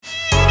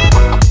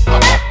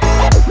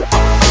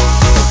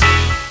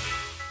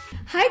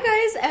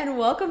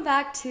welcome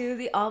back to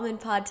the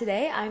Almond Pod.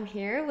 Today I'm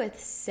here with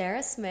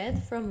Sarah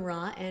Smyth from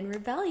Raw and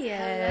Rebellious.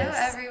 Hello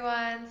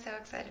everyone, so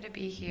excited to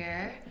be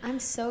here. I'm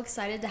so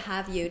excited to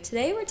have you.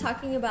 Today we're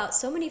talking about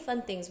so many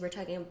fun things. We're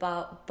talking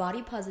about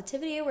body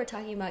positivity, we're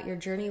talking about your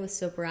journey with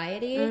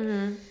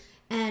sobriety.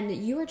 And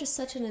you are just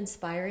such an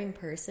inspiring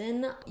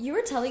person. You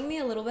were telling me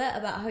a little bit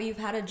about how you've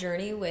had a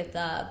journey with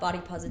body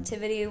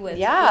positivity, with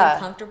being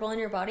comfortable in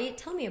your body.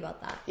 Tell me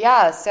about that.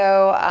 Yeah,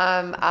 so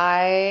I'm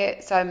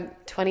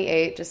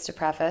 28, just to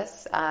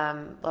preface.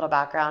 Little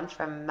background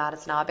from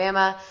Madison,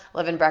 Alabama.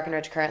 Live in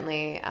Breckenridge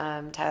currently.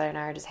 Tyler and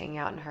I are just hanging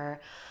out in her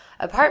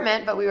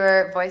apartment, but we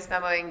were voice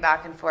memoing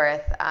back and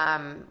forth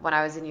when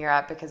I was in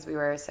Europe because we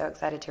were so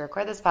excited to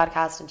record this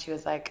podcast, and she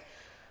was like,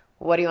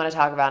 what do you want to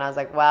talk about? And I was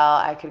like, well,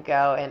 I could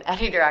go in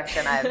any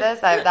direction. I have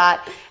this, I have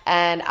that.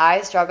 And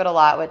I struggled a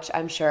lot, which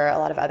I'm sure a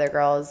lot of other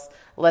girls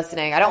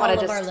listening. I don't want to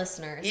just... All of our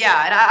listeners.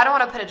 Yeah, and I don't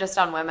want to put it just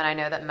on women. I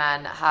know that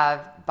men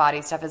have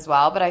body stuff as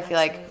well, but I feel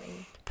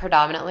like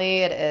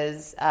predominantly it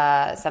is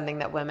something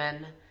that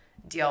women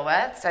deal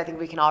with. So I think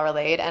we can all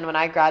relate. And when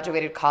I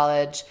graduated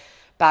college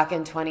back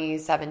in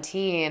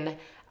 2017,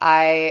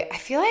 I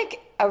feel like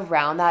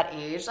around that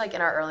age, like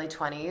in our early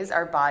 20s,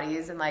 our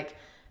bodies and like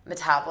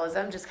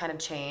metabolism just kind of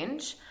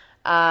change.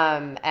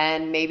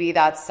 And maybe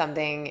that's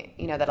something,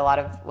 you know, that a lot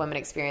of women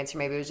experience, or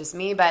maybe it was just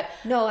me, but...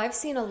 No, I've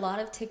seen a lot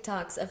of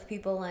TikToks of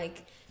people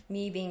like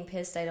me being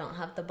pissed I don't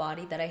have the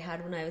body that I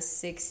had when I was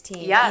 16,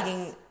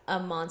 eating a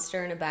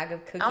Monster and a bag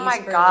of cookies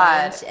for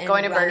lunch and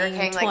going to Burger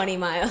King 20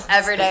 miles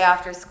every day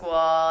after school,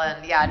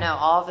 and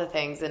all of the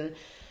things. And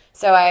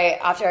so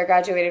after I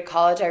graduated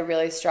college, I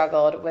really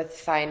struggled with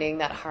finding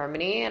that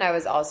harmony, and I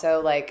was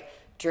also like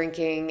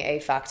drinking a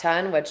fuck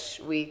ton, which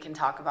we can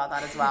talk about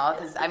that as well.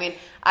 Because, I mean,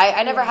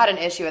 I never had an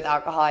issue with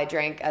alcohol. I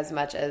drank as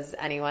much as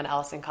anyone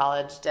else in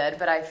college did,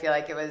 but I feel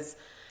like it was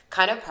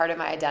kind of part of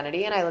my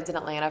identity. And I lived in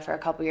Atlanta for a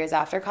couple years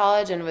after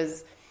college and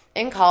was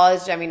in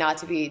college, I mean, not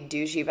to be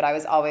douchey, but I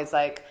was always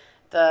like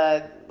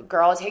the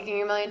girl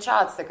taking a million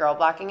shots, the girl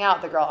blacking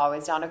out, the girl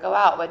always down to go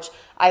out, which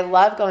I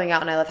love going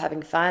out and I love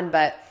having fun,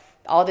 but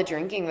all the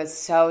drinking was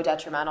so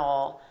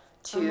detrimental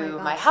to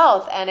my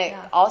health, and it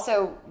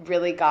also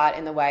really got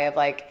in the way of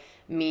like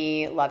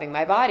me loving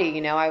my body.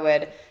 You know, I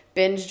would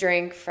binge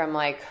drink from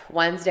like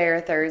Wednesday or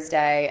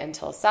Thursday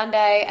until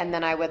Sunday, and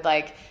then I would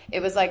like,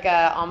 it was like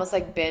a almost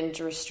like binge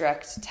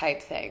restrict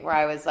type thing where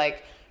I was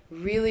like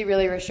really,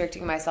 really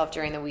restricting myself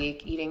during the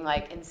week, eating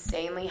like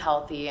insanely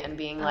healthy and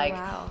being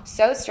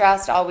so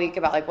stressed all week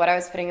about like what I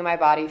was putting in my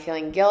body,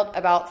 feeling guilt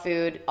about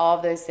food, all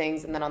of those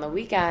things. And then on the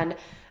weekend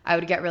I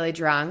would get really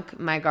drunk,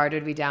 my guard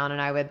would be down,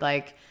 and I would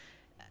like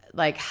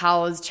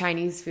house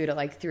Chinese food at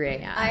like 3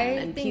 a.m.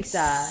 and think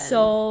pizza.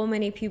 So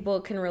many people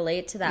can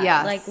relate to that.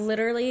 Yes. Like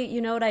literally, you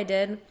know what I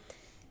did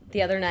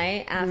the other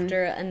night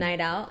after a night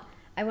out?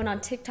 I went on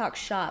TikTok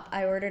Shop.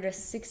 I ordered a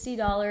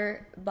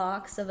 $60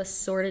 box of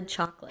assorted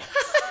chocolates.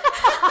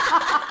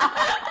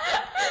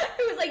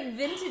 It was like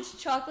vintage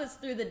chocolates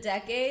through the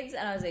decades,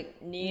 and I was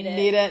like, need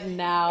it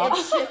now.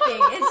 It's shipping.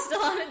 It's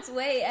still on its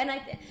way. And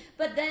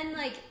but then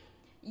like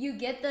you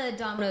get the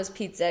Domino's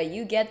pizza,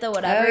 you get the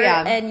whatever,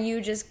 and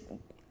you just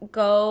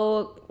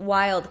go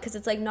wild, because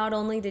it's like not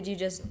only did you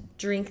just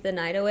drink the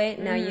night away,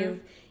 now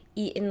you've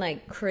eaten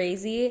like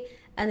crazy,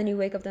 and then you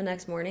wake up the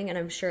next morning and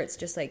I'm sure it's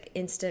just like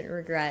instant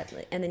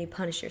regret, and then you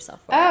punish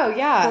yourself for it.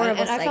 And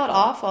I felt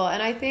awful.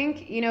 And I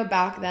think, you know,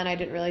 back then I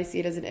didn't really see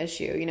it as an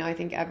issue. You know, I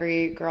think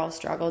every girl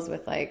struggles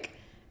with like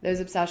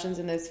those obsessions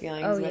and those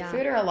feelings with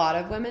food, or a lot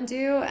of women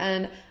do.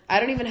 And I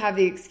don't even have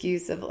the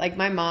excuse of like,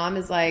 my mom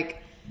is like,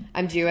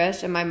 I'm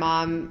Jewish, and my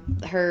mom,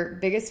 her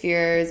biggest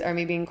fears are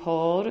me being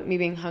cold, me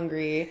being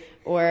hungry,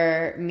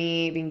 or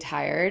me being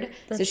tired.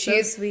 So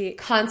she's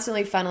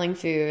constantly funneling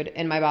food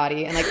in my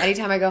body. And like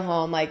anytime I go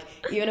home, like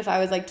even if I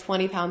was like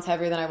 20 pounds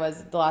heavier than I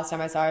was the last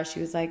time I saw her,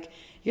 she was like,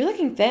 you're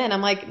looking thin.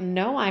 I'm like,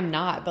 no, I'm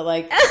not. But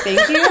like,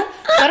 thank you. So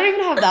I don't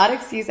even have that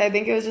excuse. I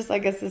think it was just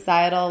like a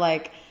societal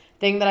like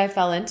thing that I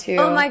fell into.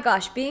 Oh my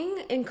gosh,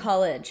 being in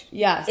college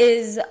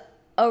is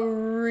a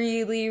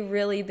really,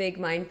 really big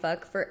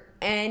mindfuck for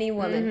any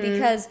woman,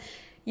 because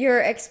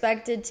you're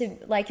expected to,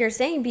 like you're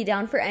saying, be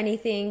down for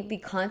anything, be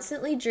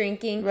constantly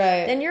drinking.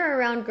 Right. Then you're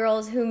around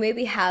girls who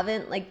maybe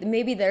haven't, like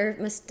maybe their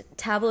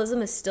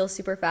metabolism is still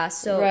super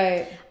fast. So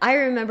I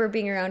remember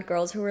being around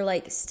girls who were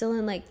like still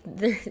in like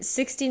their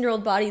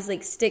 16-year-old bodies,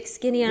 like stick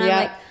skinny, and I'm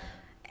like,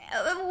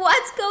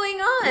 what's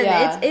going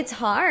on? It's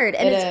hard,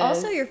 and it's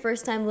also your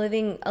first time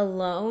living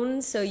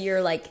alone, so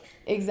you're like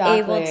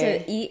able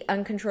to eat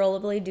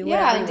uncontrollably, do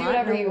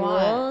whatever you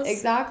want.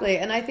 Exactly.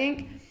 And I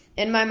think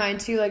in my mind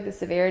too, like the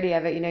severity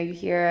of it, you know, you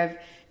hear of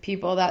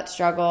people that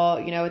struggle,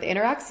 you know, with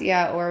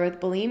anorexia or with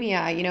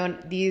bulimia, you know,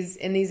 in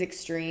these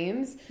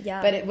extremes.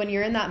 But when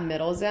you're in that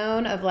middle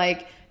zone of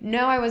like,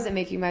 no, I wasn't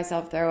making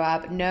myself throw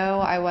up,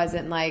 no, I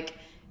wasn't like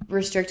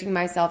restricting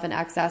myself in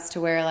excess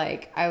to where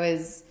like I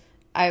was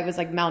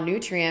like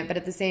malnutrient, but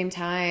at the same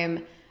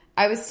time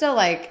I was still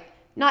like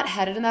not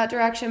headed in that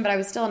direction, but I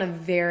was still in a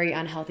very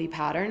unhealthy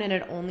pattern, and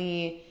it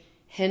only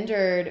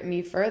hindered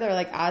me further.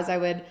 Like as I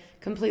would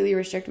completely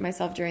restrict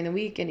myself during the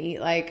week and eat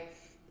like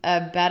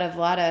a bed of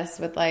lettuce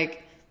with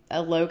like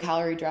a low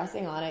calorie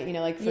dressing on it, you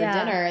know, like for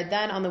dinner.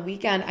 Then on the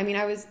weekend, I mean,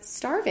 I was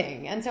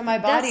starving. And so my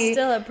body... That's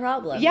still a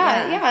problem.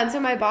 Yeah. And so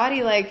my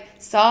body like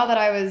saw that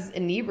I was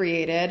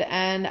inebriated,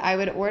 and I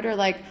would order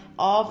like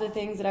all of the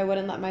things that I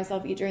wouldn't let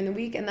myself eat during the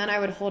week. And then I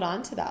would hold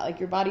on to that.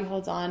 Like your body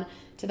holds on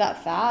to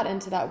that fat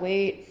and to that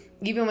weight,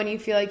 even when you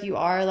feel like you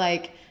are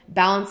like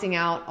balancing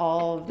out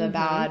all of the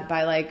bad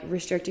by like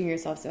restricting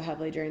yourself so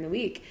heavily during the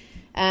week.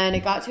 And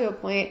it got to a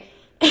point,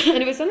 and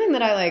it was something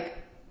that I like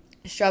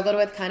struggled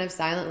with kind of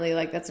silently.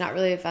 Like that's not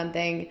really a fun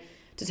thing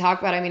to talk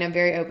about. I mean, I'm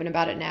very open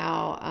about it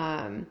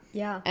now.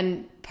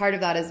 And part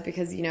of that is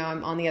because, you know,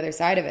 I'm on the other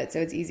side of it. So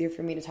it's easier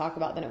for me to talk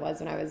about than it was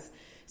when I was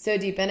so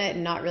deep in it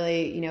and not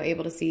really, you know,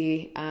 able to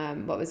see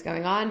what was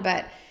going on.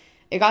 But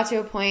it got to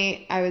a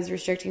point I was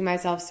restricting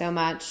myself so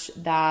much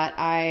that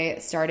I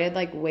started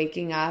like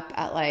waking up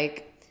at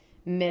like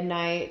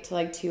midnight to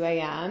like 2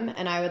 a.m.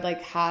 and I would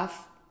like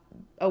half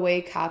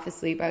awake, half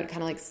asleep. I would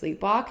kind of like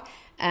sleepwalk.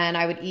 And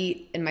I would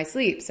eat in my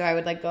sleep. So I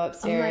would like go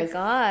upstairs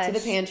to the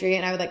pantry,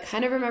 and I would like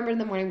kind of remember in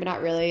the morning, but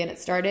not really. And it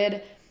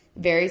started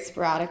very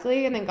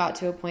sporadically and then got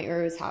to a point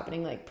where it was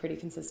happening like pretty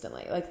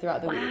consistently, like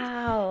throughout the week.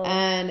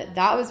 And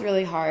that was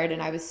really hard.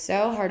 And I was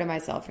so hard on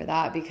myself for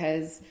that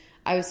because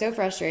I was so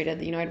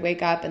frustrated. You know, I'd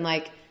wake up and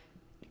like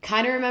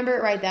kind of remember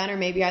it right then, or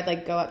maybe I'd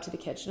like go up to the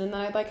kitchen and then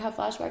I'd like have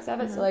flashbacks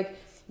of it. So like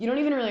you don't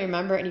even really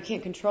remember it and you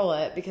can't control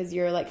it because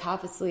you're like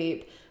half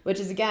asleep, which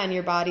is again,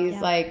 your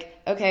body's like,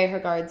 okay, her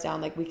guard's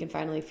down, like we can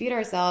finally feed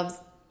ourselves.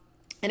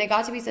 And it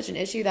got to be such an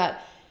issue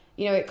that,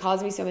 you know, it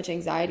caused me so much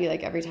anxiety.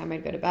 Like every time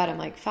I'd go to bed, I'm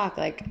like, fuck,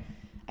 like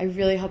I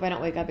really hope I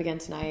don't wake up again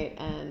tonight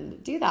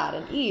and do that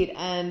and eat.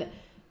 And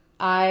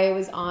I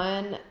was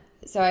on,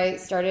 so I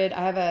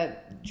have a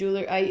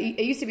jewelry,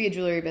 it used to be a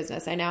jewelry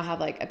business. I now have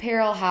like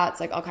apparel,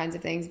 hats, like all kinds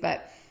of things.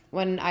 But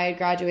when I had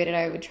graduated,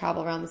 I would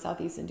travel around the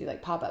Southeast and do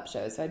like pop-up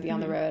shows. So I'd be on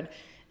the road,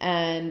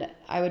 and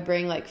I would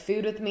bring like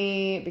food with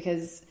me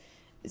because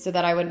so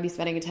that I wouldn't be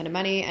spending a ton of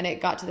money. And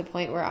it got to the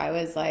point where I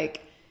was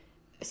like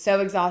so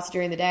exhausted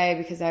during the day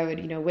because I would,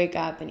 you know, wake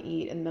up and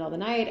eat in the middle of the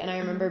night. And I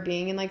remember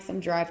being in like some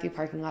drive-through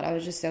parking lot. I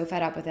was just so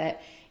fed up with it.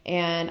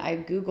 And I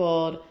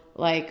Googled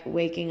like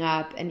waking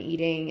up and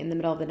eating in the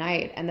middle of the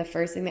night. And the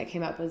first thing that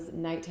came up was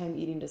nighttime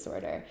eating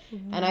disorder.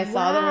 And I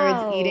saw the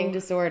words eating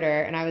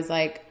disorder and I was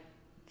like,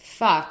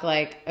 fuck,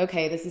 like,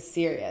 okay, this is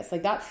serious.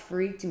 Like that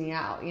freaked me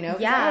out, you know?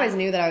 Because I always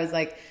knew that I was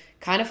like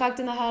kind of fucked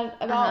in the head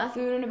about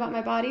food and about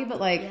my body, but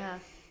like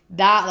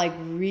that like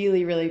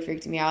really, really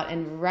freaked me out.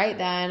 And right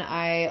then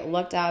I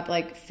looked up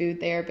like food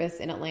therapists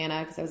in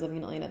Atlanta because I was living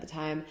in Atlanta at the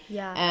time.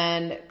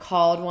 And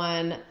called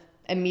one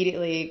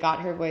immediately,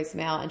 got her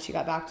voicemail, and she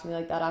got back to me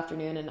like that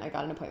afternoon, and I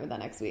got an appointment that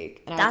next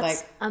week. And I was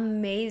like,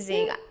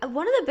 amazing.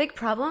 One of the big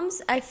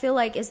problems I feel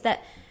like is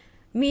that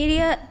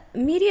media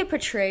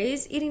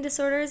portrays eating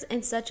disorders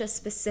in such a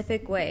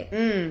specific way.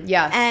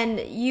 And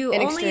you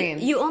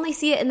only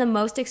see it in the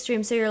most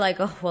extreme. So you're like,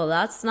 oh, well,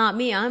 that's not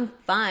me. I'm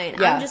fine.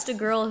 I'm just a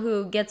girl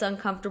who gets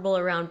uncomfortable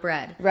around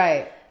bread.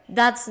 Right.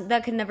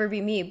 That could never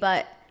be me.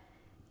 But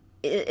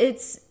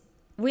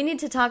we need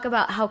to talk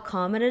about how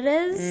common it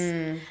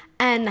is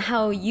and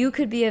how you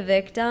could be a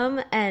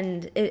victim,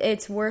 and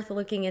it's worth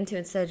looking into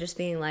instead of just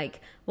being like,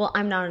 well,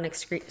 I'm not an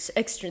extreme.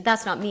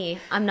 That's not me.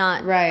 I'm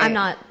not. Right. I'm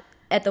not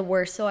at the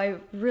worst. So I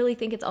really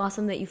think it's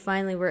awesome that you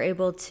finally were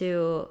able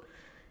to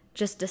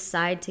just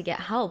decide to get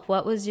help.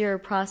 What was your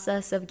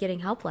process of getting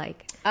help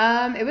like?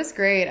 It was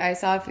great. I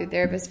saw a food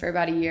therapist for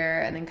about a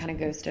year and then kind of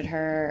ghosted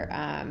her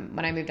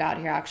when I moved out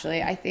here,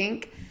 actually. I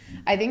think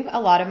a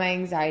lot of my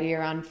anxiety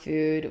around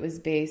food was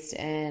based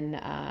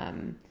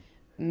in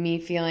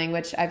me feeling,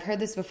 which I've heard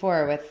this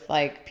before with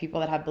like people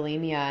that have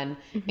bulimia and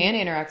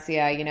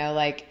anorexia, you know,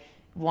 like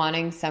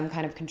wanting some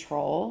kind of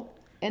control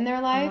in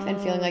their life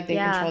and feeling like they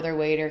control their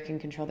weight or can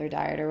control their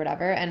diet or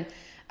whatever. And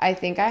I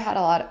think I had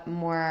a lot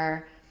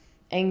more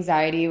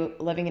anxiety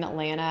living in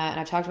Atlanta. And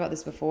I've talked about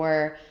this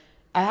before.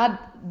 I had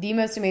the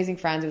most amazing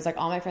friends. It was like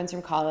all my friends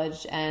from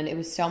college, and it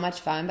was so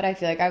much fun, but I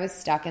feel like I was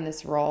stuck in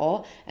this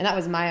role, and that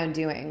was my own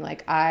doing.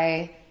 Like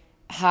I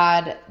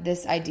had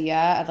this idea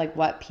of like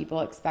what people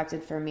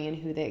expected from me and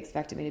who they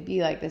expected me to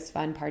be, like this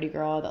fun party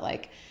girl that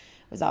like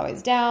was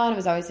always down,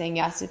 was always saying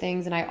yes to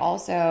things. And I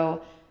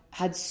also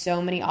had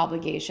so many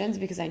obligations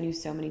because I knew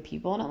so many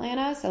people in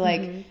Atlanta. So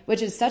like,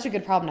 which is such a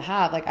good problem to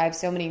have. Like I have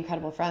so many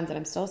incredible friends that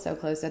I'm still so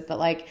close with, but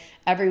like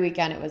every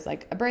weekend it was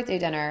like a birthday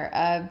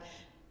dinner,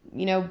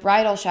 you know,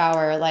 bridal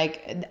shower,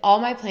 like all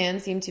my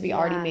plans seemed to be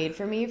already made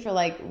for me for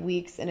like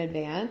weeks in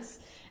advance.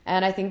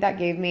 And I think that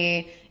gave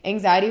me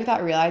anxiety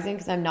without realizing,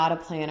 because I'm not a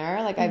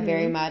planner. Like I'm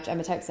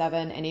a type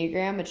 7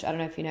 Enneagram, which I don't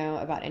know if you know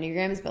about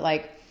Enneagrams, but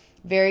like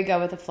very go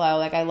with the flow.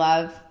 Like I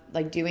love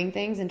like doing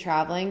things and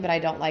traveling, but I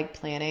don't like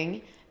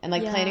planning. And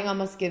like planning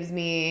almost gives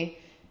me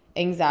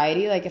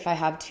anxiety. Like if I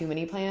have too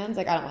many plans,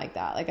 like I don't like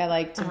that. Like I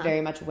like to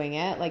very much wing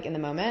it like in the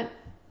moment.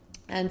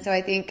 And so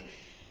I think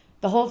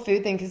the whole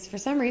food thing, because for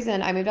some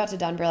reason I moved out to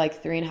Denver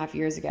like 3.5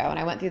 years ago, and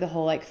I went through the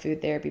whole like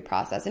food therapy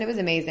process, and it was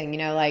amazing. You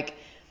know, like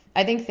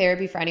I think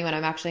therapy for anyone,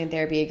 I'm actually in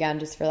therapy again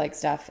just for like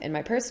stuff in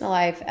my personal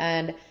life.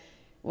 And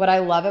what I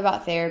love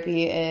about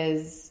therapy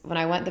is when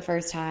I went the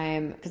first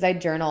time, because I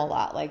journal a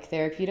lot like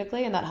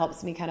therapeutically, and that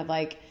helps me kind of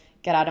like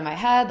get out of my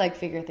head, like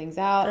figure things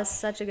out. That's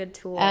such a good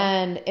tool.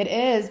 And it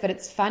is, but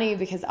it's funny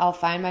because I'll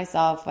find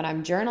myself when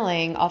I'm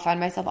journaling, I'll find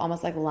myself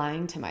almost like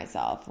lying to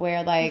myself,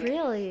 where like,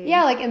 really?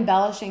 Yeah, like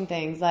embellishing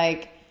things,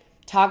 like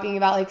talking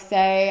about like,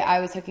 say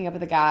I was hooking up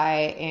with a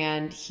guy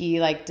and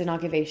he like did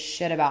not give a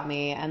shit about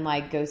me and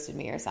like ghosted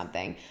me or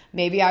something.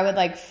 Maybe I would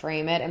like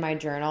frame it in my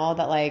journal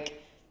that like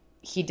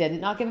he did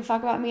not give a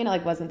fuck about me and it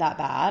like wasn't that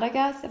bad, I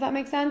guess, if that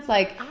makes sense.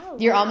 Like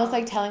you're almost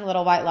like telling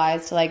little white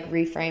lies to like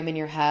reframe in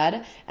your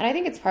head. And I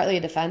think it's partly a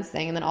defense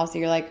thing. And then also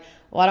you're like,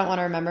 well, I don't want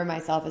to remember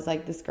myself as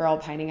like this girl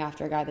pining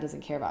after a guy that doesn't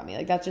care about me.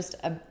 Like that's just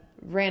a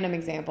random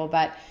example.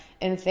 But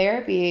in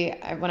therapy,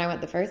 when I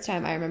went the first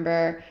time, I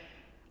remember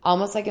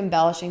almost like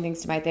embellishing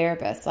things to my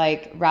therapist,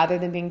 like rather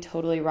than being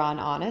totally raw and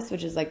honest,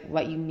 which is like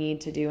what you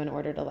need to do in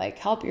order to like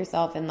help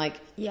yourself. And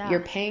like you're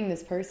paying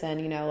this person,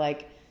 you know,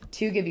 like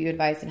to give you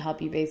advice and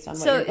help you based on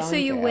what you're going through. So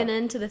you went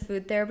into the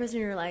food therapist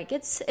and you're like,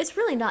 it's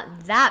really not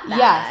that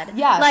bad.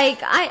 Yes. Like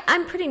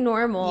I'm pretty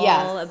normal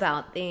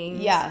about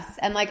things. Yes.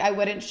 And like I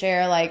wouldn't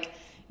share like,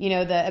 you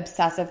know, the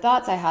obsessive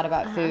thoughts I had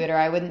about food, or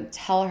I wouldn't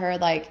tell her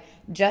like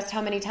just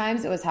how many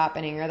times it was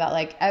happening, or that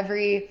like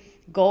every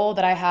goal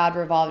that I had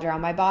revolved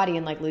around my body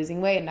and like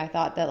losing weight. And I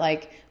thought that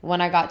like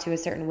when I got to a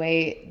certain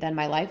weight, then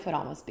my life would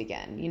almost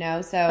begin, you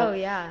know? So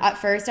at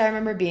first I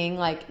remember being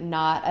like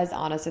not as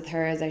honest with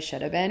her as I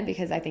should have been,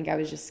 because I think I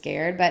was just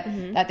scared. But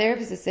that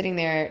therapist is sitting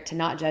there to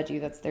not judge you.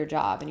 That's their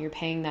job, and you're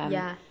paying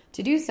them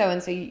to do so.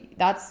 And so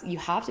you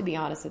have to be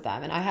honest with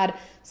them. And I had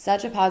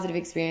such a positive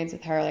experience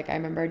with her. Like I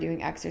remember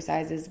doing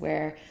exercises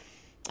where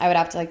I would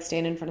have to like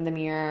stand in front of the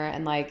mirror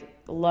and like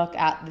look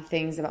at the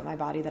things about my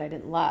body that I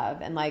didn't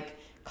love, and like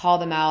call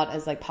them out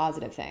as like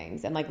positive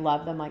things, and like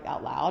love them like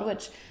out loud,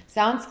 which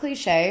sounds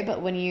cliche,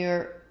 but when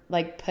you're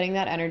like putting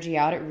that energy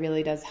out, it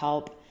really does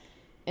help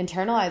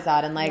internalize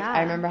that. And like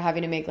I remember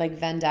having to make like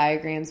Venn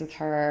diagrams with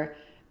her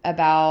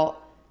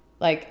about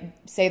like,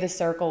 say the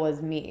circle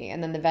was me,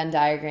 and then the Venn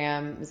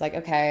diagram was like,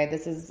 okay,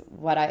 this is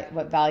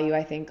what value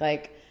I think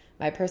like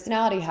my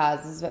personality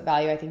has, this is what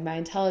value I think my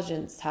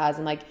intelligence has,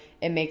 and like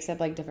it makes up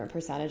like different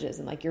percentages,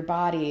 and like your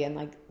body, and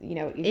like, you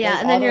know, and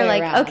then you're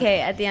like around. Okay,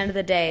 at the end of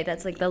the day,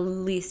 that's like the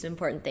least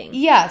important thing.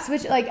 Yes,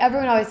 which like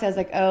everyone always says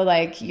like, oh,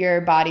 like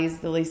your body's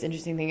the least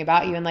interesting thing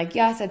about you, and like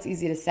yes, that's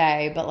easy to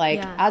say, but like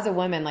as a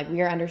woman, like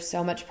we are under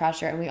so much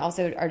pressure, and we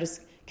also are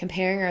just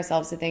comparing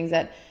ourselves to things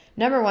that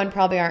number one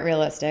probably aren't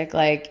realistic,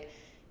 like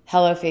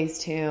Hello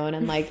Facetune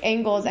and like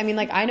angles. I mean,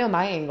 like I know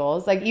my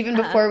angles. Like even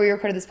before we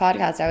recorded this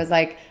podcast, I was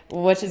like,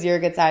 which is your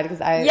good side? Because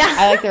I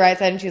like the right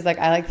side, and she was like,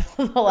 I like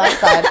the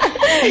left side.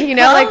 You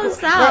know, like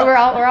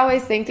we're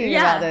always thinking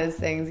about those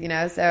things. You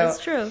know, so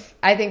it's true.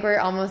 I think we're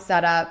almost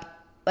set up.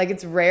 Like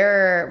it's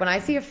rare when I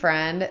see a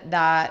friend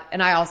that,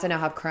 and I also now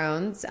have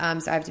Crohn's, so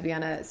I have to be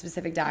on a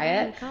specific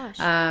diet,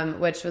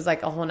 which was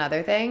like a whole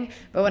nother thing.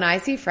 But when I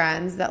see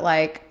friends that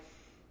like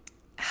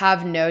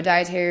have no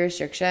dietary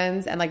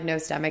restrictions and like no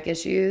stomach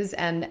issues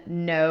and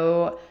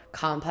no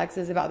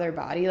complexes about their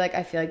body, like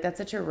I feel like that's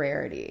such a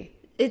rarity.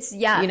 It's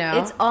you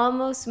know, it's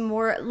almost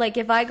more like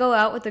if I go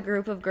out with a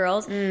group of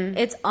girls,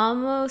 it's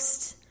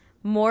almost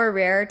more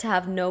rare to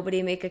have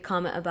nobody make a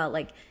comment about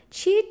like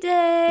cheat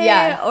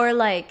day or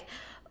like,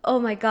 oh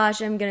my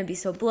gosh, I'm gonna be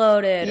so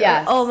bloated.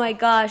 Or, oh my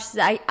gosh,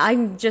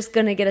 I'm just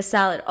gonna get a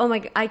salad. Oh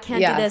my, I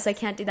can't do this, I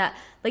can't do that.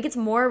 Like it's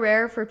more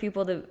rare for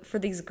for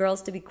these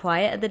girls to be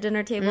quiet at the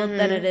dinner table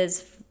than it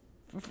is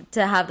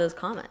to have those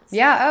comments.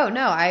 Yeah. Oh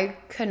no, I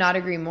could not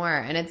agree more.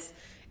 And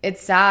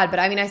it's sad, but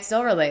I mean, I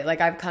still relate.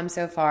 Like I've come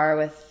so far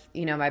with,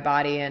 you know, my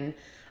body and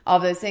all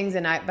those things,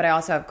 but I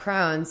also have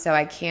Crohn's, so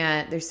I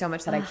can't. There's so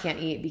much that I can't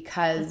eat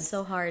because it's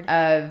so hard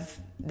of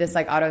this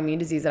like autoimmune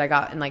disease that I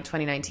got in like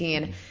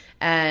 2019.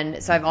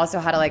 And so I've also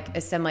had to like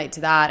assimilate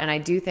to that. And I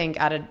do think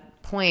at a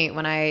point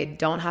when I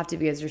don't have to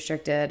be as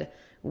restricted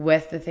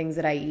with the things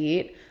that I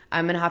eat,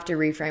 I'm going to have to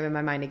reframe in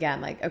my mind again.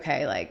 Like,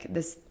 okay, like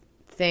this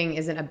thing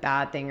isn't a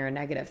bad thing or a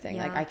negative thing.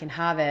 Like I can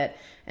have it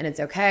and it's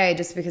okay,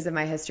 just because of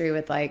my history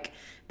with like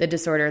the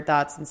disordered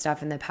thoughts and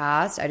stuff in the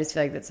past. I just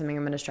feel like that's something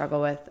I'm going to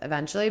struggle with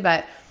eventually.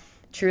 But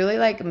truly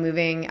like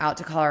moving out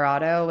to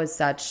Colorado was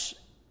such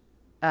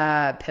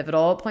a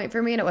pivotal point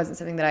for me. And it wasn't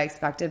something that I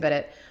expected, but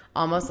it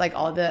almost like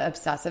all the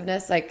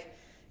obsessiveness like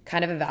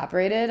kind of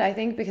evaporated, I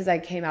think, because I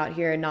came out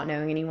here and not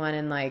knowing anyone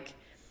and like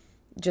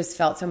just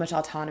felt so much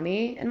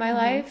autonomy in my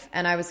life.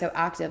 And I was so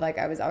active. Like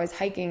I was always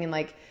hiking and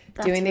like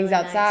doing things really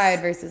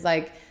outside versus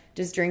like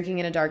just drinking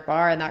in a dark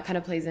bar. And that kind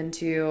of plays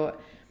into,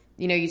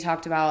 you know, you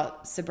talked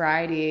about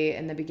sobriety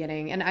in the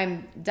beginning, and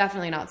I'm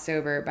definitely not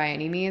sober by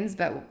any means.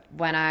 But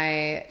when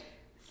I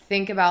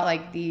think about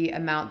like the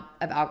amount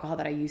of alcohol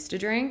that I used to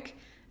drink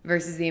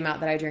versus the amount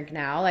that I drink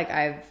now, like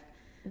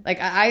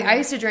I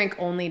used to drink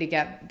only to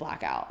get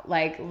blackout,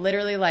 like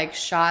literally like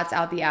shots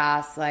out the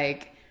ass.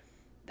 Like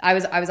I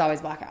was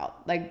always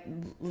blackout, like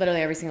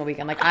literally every single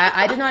weekend. Like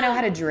I did not know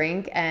how to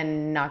drink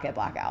and not get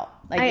blackout.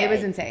 Like it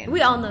was insane.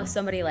 We all know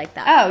somebody like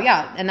that. Oh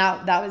yeah, and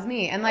that was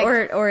me. And like,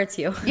 or it's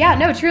you. Yeah,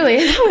 no, truly,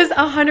 that was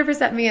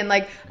 100% me. And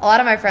like a lot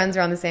of my friends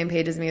are on the same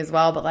page as me as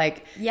well. But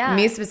like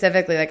me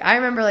specifically, like I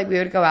remember like we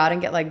would go out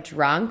and get like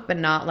drunk, but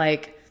not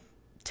like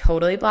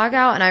totally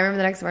blackout. And I remember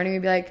the next morning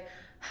we'd be like,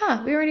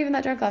 we weren't even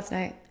that drunk last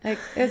night. Like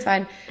it was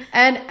fine.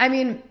 And I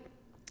mean,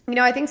 you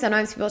know, I think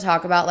sometimes people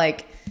talk about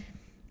like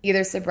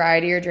either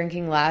sobriety or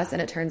drinking less,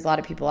 and it turns a lot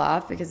of people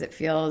off because it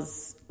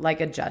feels like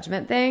a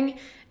judgment thing.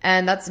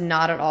 And that's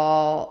not at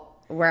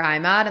all where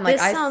I'm at. And like,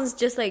 this sounds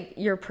just like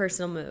your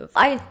personal move.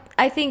 I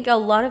think a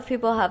lot of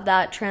people have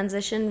that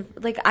transition.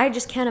 Like, I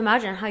just can't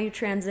imagine how you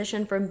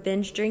transition from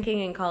binge drinking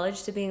in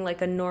college to being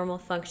like a normal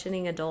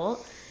functioning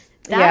adult.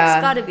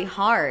 That's got to be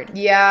hard.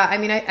 Yeah. I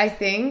mean, I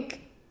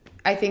think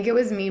it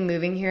was me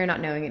moving here and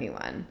not knowing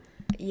anyone.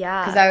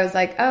 Yeah. Because I was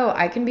like, oh,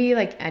 I can be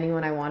like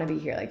anyone I want to be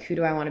here. Like, who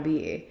do I want to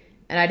be?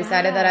 And I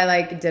decided that I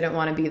like didn't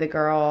want to be the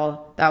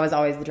girl that was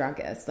always the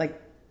drunkest. Like,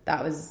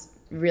 that was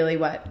really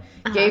what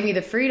gave me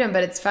the freedom.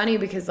 But it's funny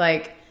because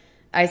like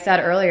I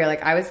said earlier,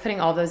 like I was putting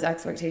all those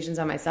expectations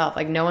on myself.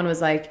 Like no one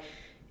was like,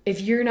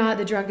 if you're not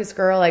the drunkest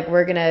girl, like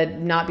we're gonna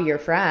not be your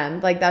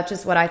friend. Like that's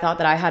just what I thought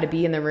that I had to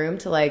be in the room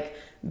to like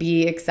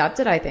be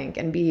accepted, I think,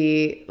 and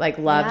be like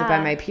loved by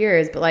my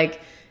peers. But like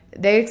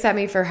they accept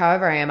me for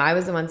however I am. I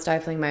was the one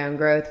stifling my own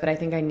growth, but I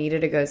think I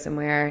needed to go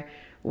somewhere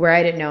where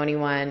I didn't know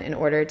anyone in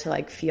order to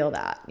like feel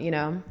that, you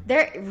know?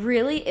 There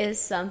really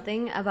is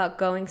something about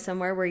going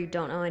somewhere where you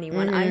don't know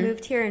anyone. Mm-hmm. I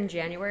moved here in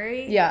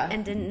January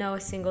and didn't know a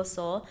single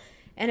soul.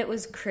 And it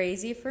was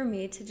crazy for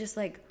me to just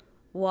like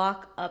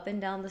walk up and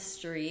down the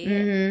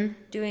street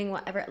doing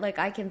whatever. Like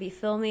I can be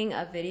filming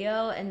a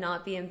video and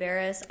not be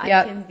embarrassed. I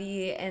can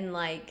be in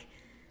like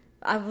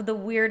the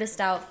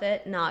weirdest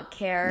outfit, not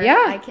care.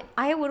 Yeah.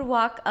 I would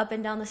walk up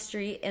and down the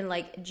street in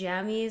like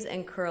jammies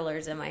and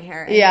curlers in my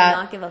hair and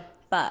not give a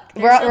fuck.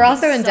 We're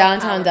also in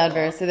downtown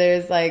Denver, so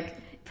there's like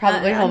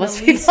probably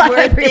homeless people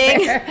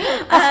everywhere.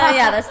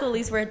 Yeah, that's the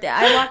least weird thing.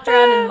 I walked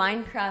around in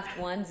Minecraft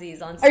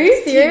onesies on. Are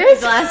you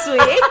serious? Last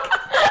week.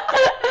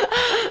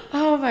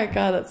 Oh my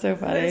god, that's so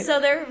funny.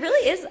 So there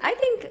really is. I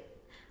think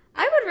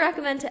I would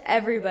recommend to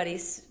everybody,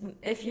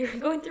 if you're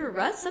going through a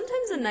rut,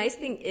 sometimes a nice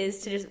thing is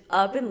to just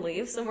up and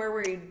leave somewhere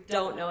where you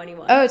don't know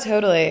anyone. Oh,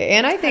 totally.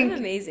 And I think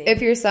amazing.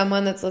 If you're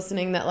someone that's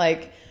listening that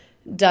like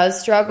does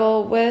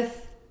struggle with.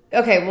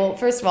 Okay, well,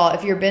 first of all,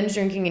 if you're binge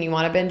drinking and you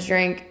want to binge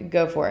drink,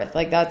 go for it.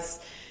 Like that's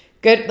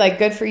good. Like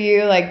good for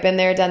you. Like been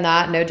there, done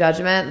that. No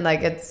judgment.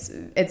 Like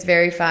it's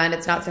very fun.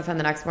 It's not so fun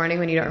the next morning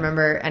when you don't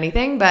remember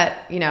anything. But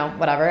you know,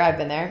 whatever. I've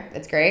been there.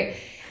 It's great.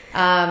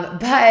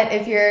 But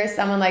if you're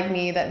someone like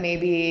me that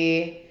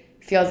maybe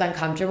feels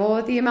uncomfortable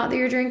with the amount that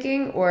you're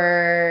drinking,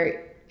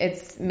 or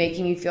it's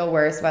making you feel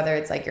worse, whether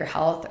it's like your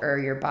health or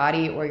your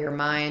body or your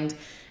mind,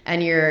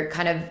 and you're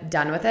kind of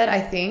done with it,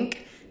 I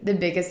think the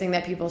biggest thing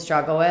that people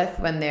struggle with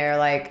when they're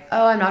like,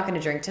 oh, I'm not going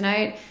to drink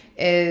tonight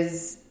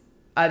is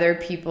other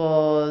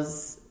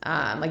people's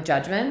like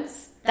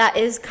judgments. That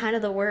is kind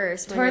of the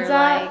worst. When towards you're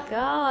that. Like,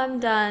 oh, I'm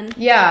done.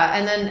 Yeah.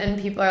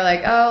 And people are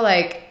like, oh,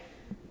 like,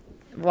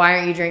 why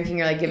aren't you drinking?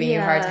 You're like giving you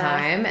a hard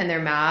time, and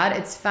they're mad.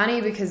 It's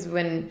funny because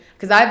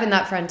I've been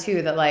that friend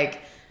too, that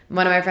like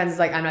one of my friends is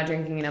like, I'm not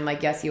drinking. And I'm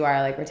like, yes, you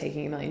are. Like we're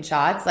taking 1,000,000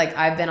 shots. Like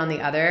I've been on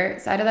the other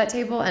side of that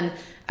table. And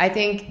I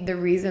think the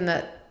reason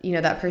that, you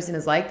know, that person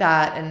is like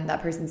that and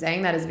that person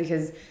saying that is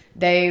because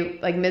they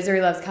like misery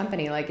loves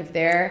company. Like if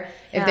they're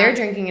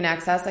drinking in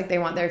excess, like they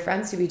want their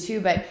friends to be too,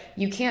 but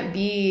you can't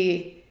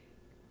do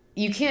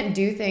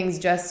things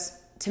just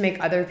to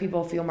make other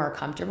people feel more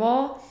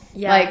comfortable.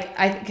 Yeah.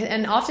 Like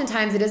and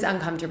oftentimes it is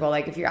uncomfortable.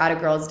 Like if you're at a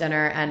girls'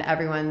 dinner and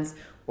everyone's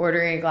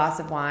ordering a glass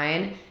of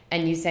wine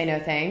and you say no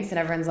thanks and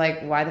everyone's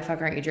like, why the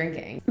fuck aren't you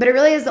drinking? But it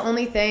really is the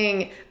only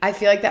thing I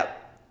feel like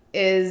that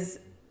is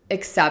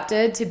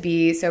accepted to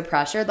be so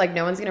pressured. Like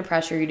no one's going to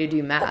pressure you to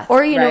do meth.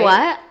 Or you know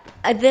what?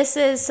 This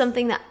is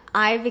something that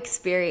I've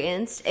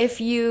experienced.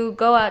 If you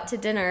go out to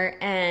dinner,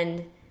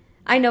 and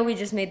I know we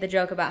just made the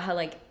joke about how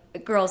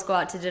like girls go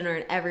out to dinner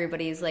and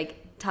everybody's like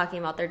talking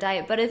about their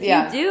diet. But if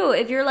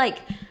if you're like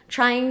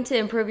trying to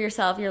improve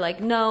yourself, you're like,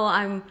 no,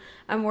 I'm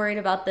worried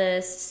about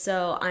this,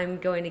 so I'm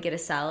going to get a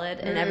salad,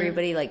 and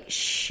everybody like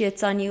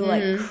shits on you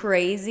like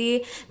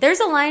crazy.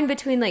 There's a line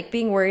between like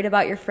being worried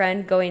about your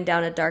friend going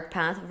down a dark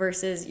path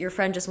versus your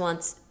friend just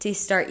wants to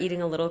start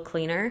eating a little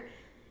cleaner,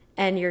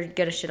 and you're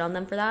gonna shit on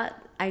them for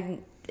that.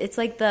 It's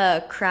like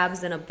the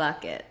crabs in a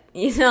bucket,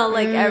 you know,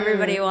 like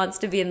everybody wants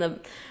you to be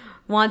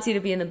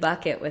in the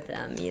bucket with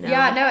them, you know?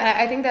 Yeah, no,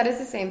 I think that is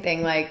the same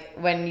thing. Like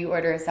when you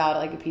order a salad at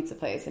like a pizza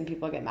place and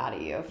people get mad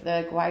at you.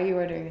 They're like, why are you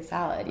ordering a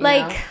salad? You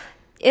know?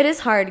 It is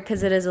hard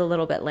because it is a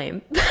little bit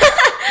lame. But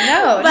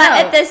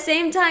at the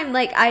same time,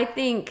 like I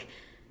think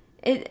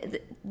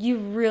you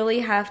really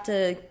have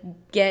to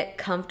get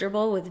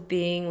comfortable with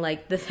being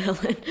like the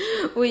villain.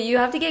 You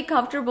have to get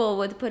comfortable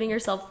with putting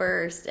yourself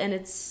first, and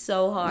it's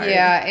so hard.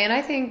 Yeah, and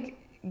I think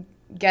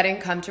getting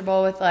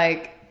comfortable with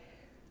like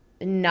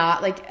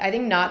I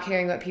think not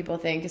caring what people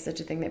think is such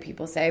a thing that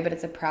people say, but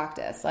it's a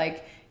practice.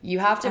 Like, you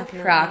have to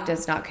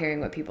practice not caring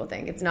what people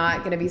think. It's not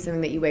going to be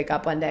something that you wake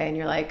up one day and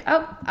you're like,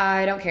 oh,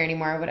 I don't care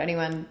anymore what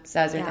anyone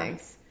says or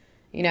thinks.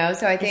 You know,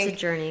 so I think it's a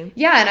journey.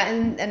 Yeah,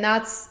 and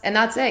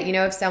that's it. You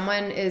know, if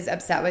someone is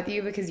upset with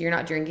you because you're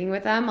not drinking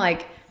with them,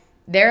 like,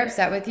 they're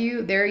upset with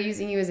you, they're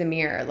using you as a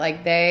mirror.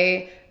 Like,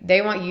 they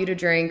want you to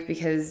drink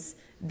because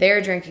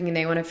they're drinking and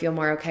they want to feel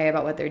more okay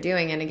about what they're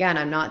doing. And again,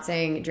 I'm not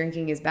saying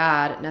drinking is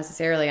bad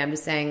necessarily. I'm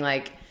just saying,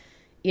 like,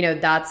 you know,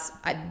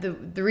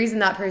 the reason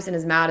that person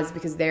is mad is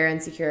because they're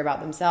insecure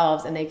about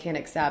themselves and they can't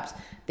accept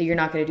that you're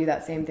not going to do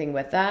that same thing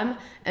with them.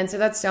 And so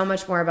that's so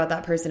much more about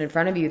that person in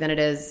front of you than it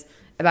is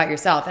about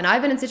yourself. And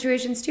I've been in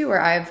situations too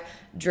where I've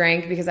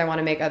drank because I want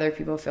to make other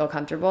people feel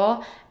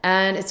comfortable,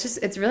 and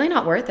it's really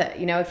not worth it.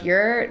 You know, if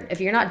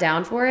you're not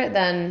down for it,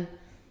 then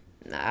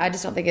I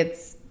just don't think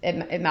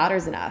it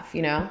matters enough,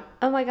 you know?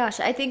 Oh my gosh,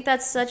 I think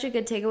that's such a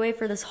good takeaway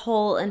for this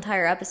whole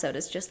entire episode.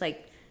 It's just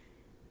like,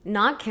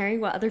 not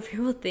caring what other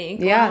people think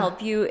will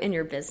help you in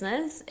your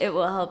business. It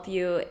will help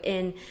you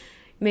in,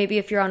 maybe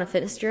if you're on a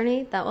fitness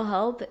journey, that will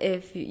help.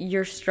 If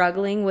you're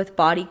struggling with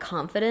body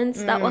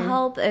confidence, that will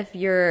help. If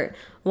you're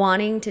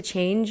wanting to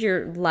change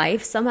your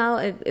life somehow,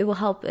 it will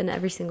help in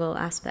every single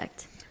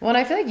aspect. Well, and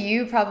I feel like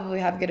you probably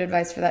have good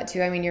advice for that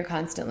too. I mean, you're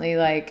constantly,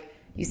 like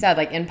you said,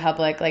 like, in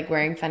public, like,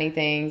 wearing funny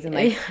things and,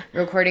 like,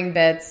 recording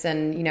bits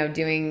and, you know,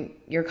 doing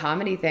your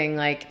comedy thing.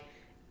 Like,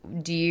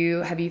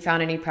 have you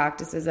found any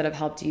practices that have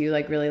helped you,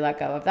 like, really let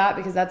go of that?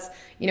 Because that's,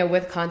 you know,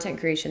 with content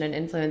creation and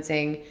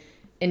influencing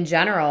in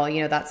general,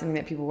 you know, that's something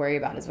that people worry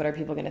about, is what are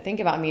people going to think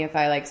about me if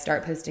I, like,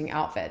 start posting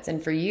outfits?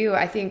 And for you,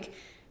 I think,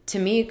 to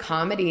me,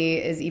 comedy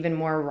is even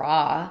more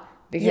raw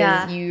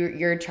because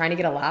you're trying to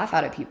get a laugh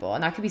out of people,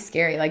 and that could be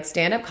scary. Like,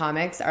 stand-up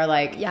comics are,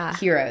 like,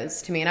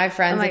 heroes to me. And I have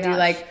friends that do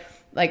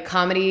like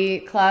comedy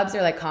clubs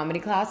or, like, comedy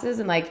classes,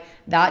 and, like,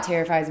 that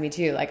terrifies me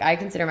too. Like, I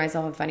consider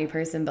myself a funny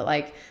person, but,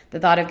 like, the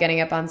thought of getting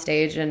up on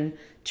stage and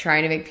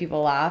trying to make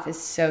people laugh is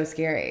so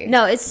scary.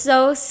 No, it's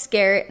so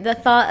scary. The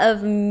thought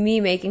of me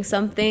making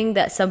something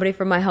that somebody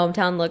from my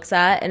hometown looks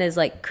at and is,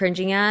 like,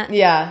 cringing at.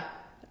 Yeah.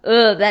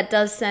 Ugh, that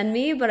does send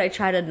me, but I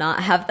try to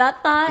not have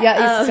that thought.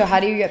 Yeah, so how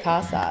do you get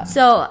past that?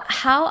 So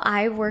how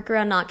I work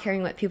around not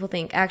caring what people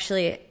think,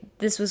 actually,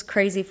 this was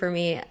crazy for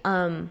me.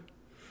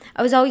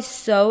 I was always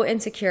so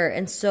insecure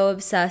and so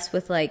obsessed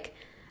with, like,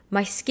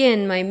 my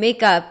skin, my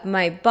makeup,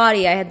 my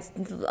body. I had,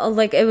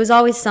 like, it was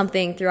always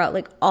something throughout,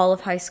 like, all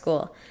of high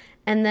school.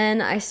 And then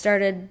I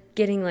started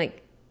getting,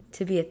 like,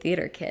 to be a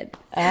theater kid.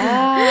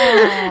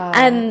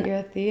 And you're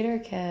a theater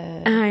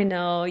kid. I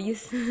know.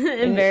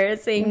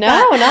 Embarrassing.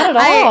 No, not at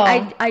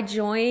all. I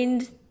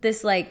joined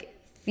this, like,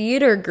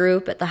 theater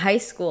group at the high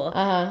school.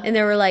 And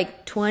there were,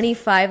 like,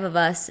 25 of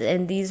us,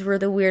 and these were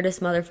the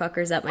weirdest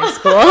motherfuckers at my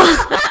school.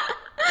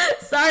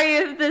 Sorry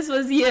if this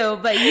was you,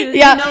 but you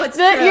know it's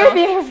true. You're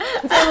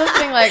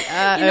listening, like,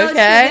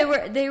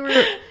 okay. They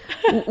were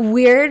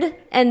weird,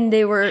 and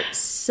they were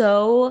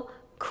so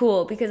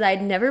cool because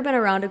I'd never been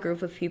around a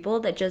group of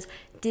people that just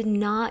did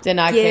not give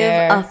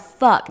care. a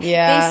fuck.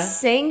 Yeah. They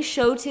sang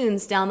show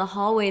tunes down the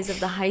hallways of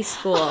the high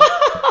school.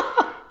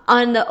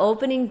 On the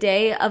opening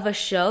day of a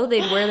show,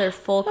 they'd wear their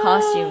full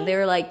costume. They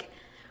were like,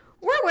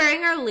 we're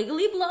wearing our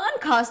Legally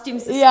Blonde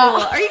costumes to school.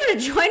 Are you going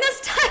to join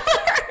us,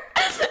 Tyler?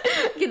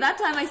 Okay, that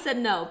time I said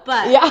no,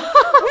 but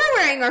we're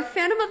wearing our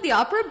Phantom of the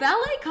Opera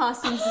ballet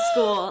costumes to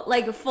school.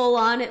 Like, full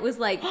on, it was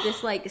like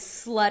this, like,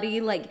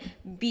 slutty, like,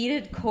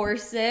 beaded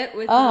corset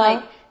with,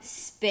 like,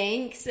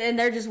 Spanx, and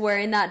they're just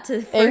wearing that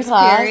to first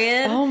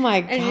period. Oh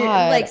my God. And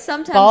like,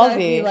 sometimes I'd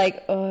be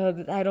like,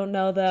 oh, I don't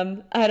know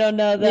them.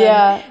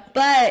 Yeah.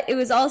 But it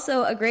was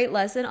also a great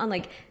lesson on,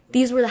 like,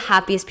 these were the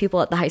happiest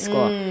people at the high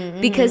school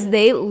because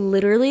they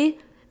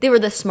were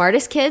the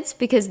smartest kids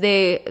because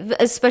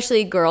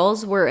especially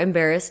girls, were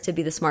embarrassed to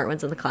be the smart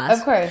ones in the class.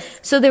 Of course.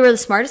 So they were the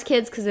smartest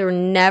kids because they were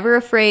never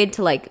afraid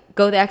to, like,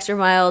 go the extra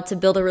mile to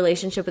build a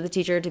relationship with the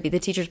teacher, to be the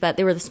teacher's pet.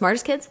 They were the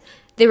smartest kids.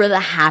 They were the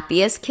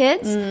happiest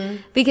kids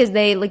because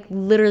they, like,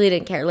 literally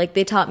didn't care. Like,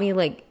 they taught me,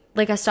 like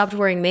I stopped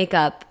wearing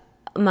makeup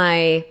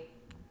I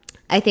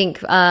think,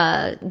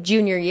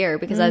 junior year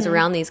because I was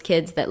around these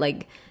kids that,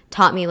 like,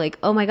 taught me, like,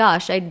 oh my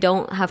gosh, I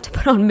don't have to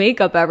put on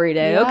makeup every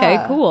day. Yeah.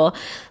 Okay, cool.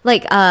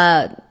 Like,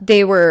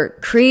 they were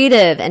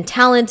creative and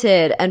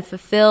talented and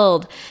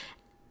fulfilled.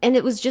 And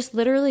it was just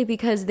literally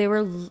because they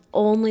were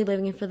only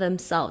living for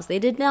themselves. They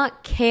did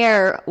not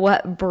care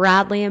what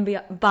Bradley and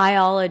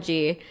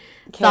biology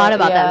thought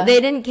about them. They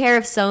didn't care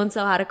if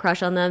so-and-so had a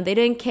crush on them. They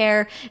didn't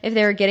care if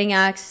they were getting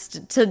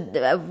asked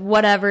to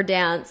whatever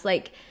dance.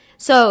 Like,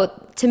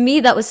 so to me,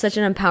 that was such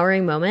an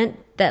empowering moment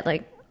that,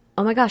 like,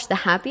 oh my gosh, the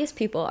happiest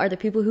people are the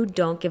people who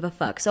don't give a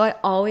fuck. So I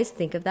always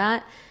think of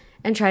that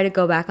and try to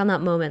go back on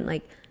that moment.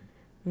 Like,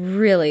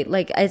 really,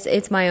 like,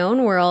 it's my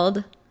own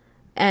world.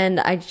 And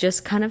I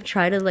just kind of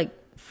try to, like,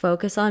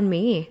 focus on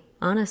me,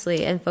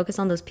 honestly, and focus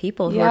on those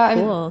people who are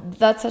cool. I mean,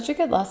 that's such a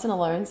good lesson to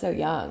learn so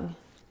young,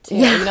 too.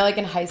 Yeah. You know, like,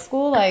 in high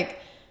school,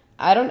 like,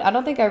 I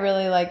don't think I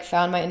really, like,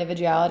 found my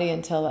individuality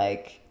until,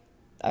 like,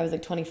 I was,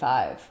 like,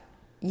 25.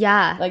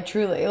 Yeah. Like,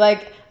 truly.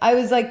 Like, I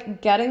was,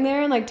 like, getting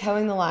there and, like,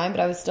 towing the line, but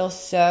I was still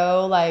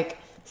so, like,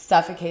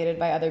 suffocated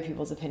by other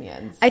people's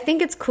opinions. I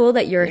think it's cool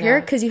that you're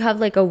here because you have,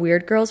 like, a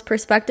weird girl's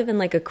perspective and,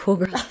 like, a cool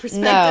girl's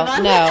perspective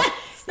on this.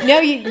 No,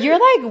 you're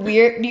like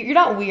weird. You're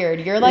not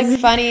weird. You're like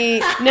funny.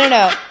 No.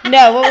 What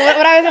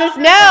I was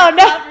gonna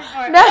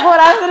what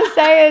I was gonna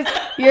say is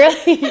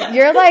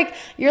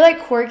you're like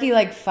quirky,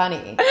 like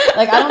funny.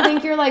 Like, I don't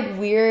think you're like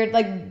weird.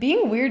 Like,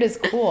 being weird is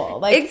cool.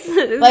 Like,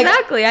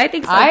 exactly. I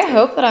think so. I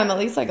hope that I'm at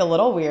least like a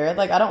little weird.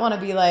 Like, I don't want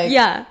to be like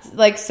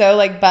like so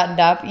like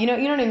buttoned up. You know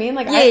what I mean?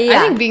 Like, I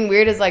think being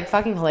weird is like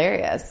fucking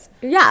hilarious.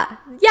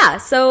 Yeah.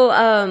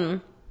 So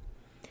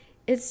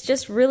it's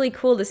just really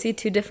cool to see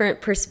two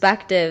different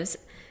perspectives.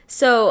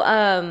 So,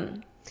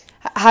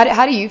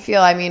 how do you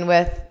feel? I mean,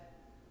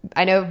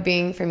 I know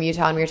being from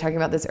Utah, and we were talking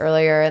about this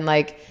earlier, and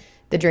like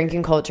the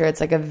drinking culture, it's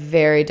like a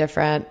very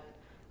different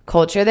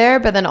culture there.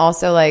 But then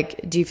also,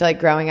 like, do you feel like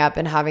growing up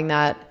and having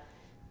that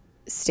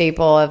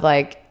staple of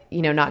like,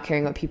 you know, not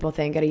caring what people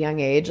think at a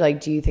young age,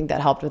 like, do you think that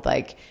helped with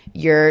like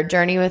your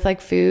journey with like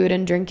food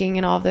and drinking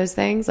and all of those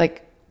things?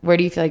 Like, where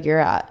do you feel like you're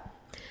at?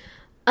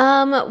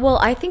 Well,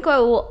 I think I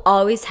will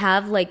always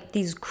have like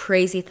these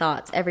crazy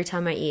thoughts every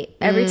time I eat.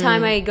 Every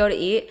time I go to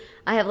eat,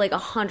 I have like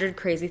 100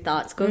 crazy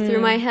thoughts go through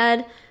my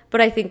head.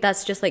 But I think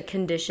that's just like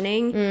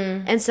conditioning.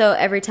 And so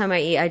every time I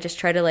eat, I just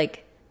try to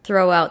like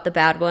throw out the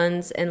bad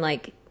ones and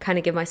like kind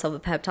of give myself a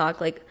pep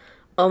talk. Like,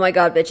 oh my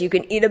God, bitch, you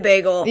can eat a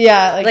bagel.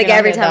 Yeah. Like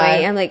every time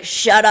I eat, I'm like,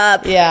 shut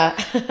up. Yeah.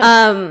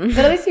 But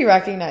at least you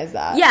recognize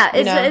that.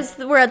 Yeah.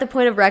 We're at the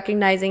point of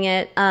recognizing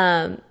it.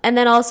 And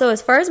then also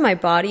as far as my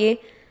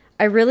body,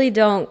 I really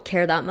don't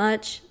care that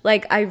much.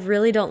 Like, I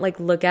really don't like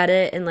look at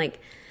it and like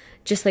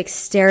just like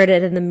stare at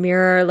it in the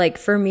mirror. Like,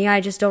 for me,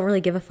 I just don't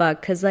really give a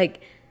fuck. Cause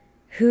like,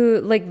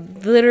 who, like,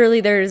 literally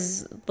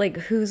there's like,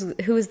 who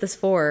is this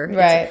for?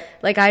 Right.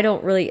 Like, I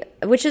don't really,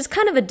 which is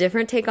kind of a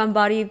different take on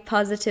body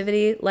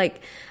positivity.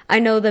 Like, I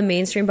know the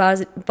mainstream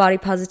body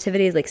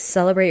positivity is like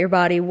celebrate your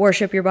body,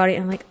 worship your body.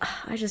 And I'm like,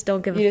 I just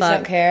don't give a fuck. You just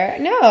don't care?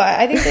 No,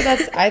 I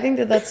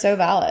think that's so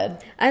valid.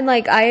 And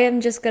like, I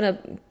am just gonna,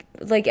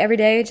 like, every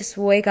day, just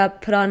wake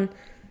up, put on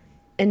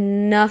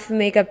enough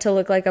makeup to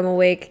look like I'm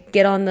awake,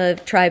 get on the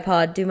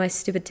tripod, do my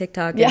stupid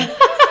TikTok, and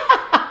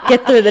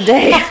get through the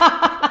day.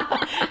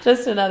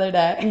 Just another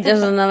day.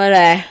 Just another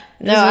day.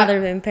 Just another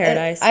day in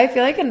paradise. I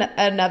feel like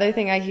another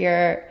thing I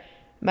hear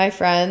my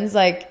friends,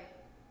 like,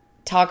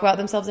 talk about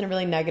themselves in a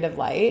really negative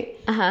light.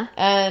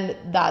 And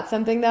that's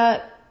something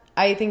that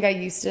I think I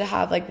used to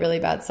have, like, really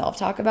bad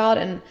self-talk about.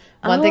 And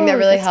one thing that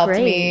really helped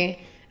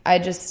me... I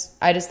just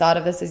thought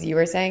of this as you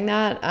were saying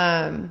that.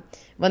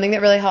 One thing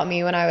that really helped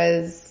me when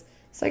it's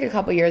like a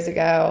couple years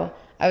ago,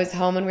 I was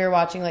home and we were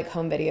watching like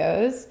home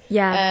videos.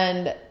 Yeah.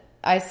 And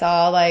I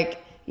saw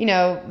like, you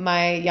know,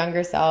 my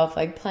younger self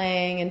like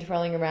playing and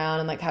twirling around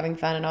and like having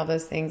fun and all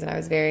those things. And I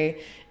was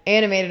very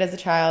animated as a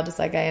child, just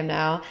like I am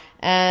now.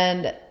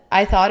 And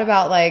I thought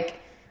about like,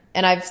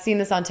 and I've seen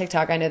this on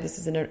TikTok. I know this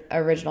is an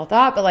original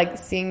thought, but like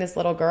seeing this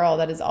little girl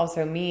that is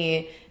also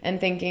me and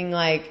thinking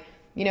like,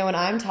 you know, when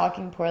I'm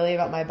talking poorly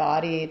about my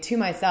body to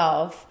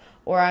myself,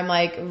 or I'm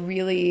like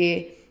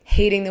really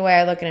hating the way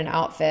I look in an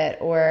outfit,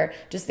 or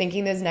just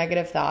thinking those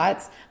negative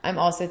thoughts, I'm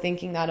also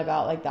thinking that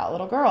about like that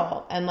little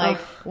girl. And like,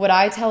 would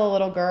I tell a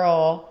little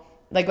girl,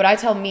 like would I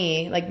tell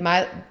me, like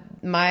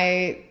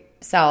my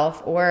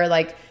self, or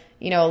like,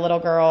 you know, a little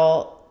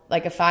girl,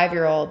 like a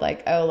 5-year-old,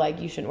 like, oh, like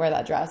you shouldn't wear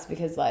that dress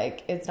because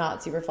like it's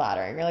not super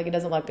flattering, or like it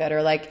doesn't look good,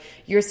 or like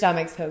your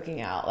stomach's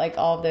poking out, like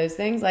all of those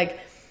things. Like,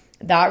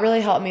 that really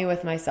helped me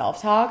with my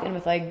self-talk and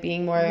with like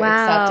being more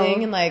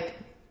accepting and like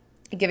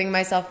giving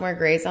myself more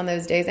grace on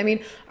those days. I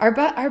mean, our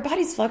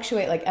bodies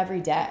fluctuate like every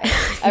day,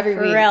 every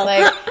week,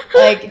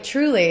 like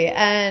truly,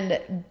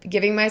 and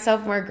giving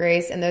myself more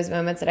grace in those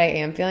moments that I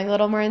am feeling a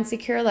little more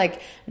insecure,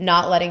 like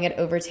not letting it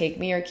overtake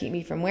me or keep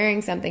me from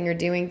wearing something or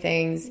doing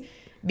things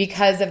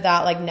because of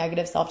that like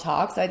negative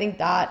self-talk. So I think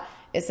that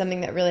is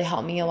something that really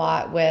helped me a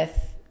lot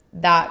with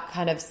that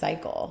kind of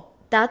cycle.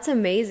 That's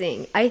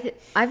amazing.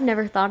 I've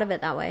never thought of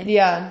it that way.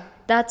 Yeah.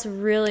 That's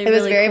really, it was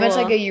really very cool. much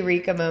like a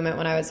eureka moment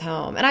when I was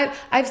home. And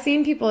I've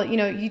seen people, you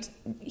know, you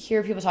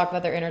hear people talk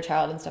about their inner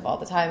child and stuff all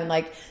the time and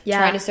like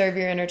trying to serve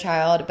your inner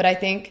child. But I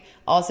think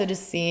also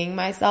just seeing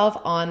myself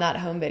on that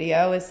home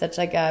video is such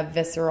like a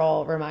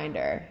visceral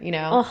reminder, you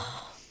know?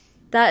 Oh,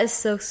 that is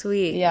so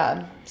sweet.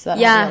 Yeah. So that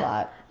helped me a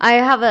lot.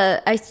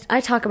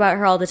 I talk about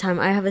her all the time.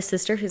 I have a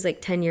sister who's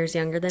like 10 years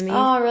younger than me.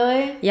 Oh,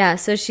 really? Yeah,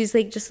 so she's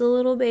like just a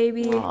little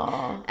baby.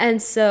 Aww.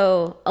 And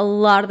so a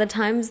lot of the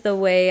times the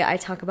way I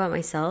talk about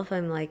myself,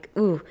 I'm like,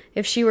 ooh,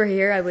 if she were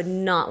here, I would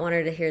not want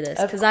her to hear this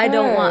because I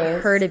don't want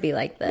her to be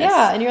like this.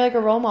 Yeah, and you're like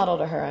a role model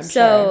to her, I'm sure.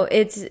 So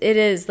it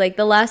is like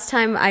the last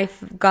time I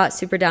got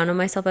super down on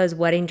myself, I was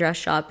wedding dress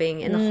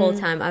shopping, and the whole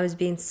time I was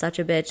being such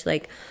a bitch,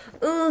 like,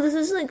 oh, this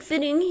is like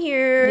fitting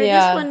here.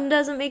 Yeah. This one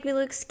doesn't make me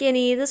look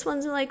skinny. This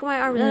one's like my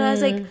arm. And I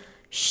was like,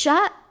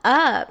 shut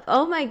up.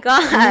 Oh my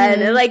God.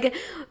 Like,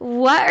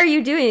 what are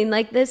you doing?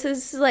 Like, this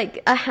is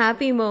like a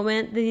happy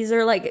moment. These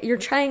are like, you're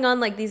trying on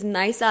like these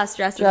nice ass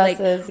dresses like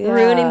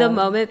ruining the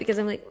moment because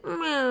I'm like,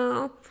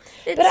 meow.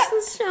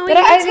 It's showing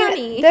my tummy.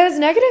 Mean, those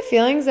negative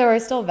feelings though are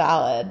still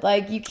valid.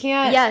 Like you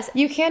can't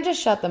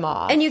just shut them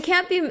off. And you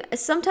can't be,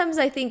 sometimes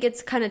I think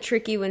it's kind of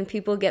tricky when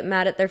people get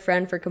mad at their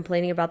friend for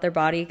complaining about their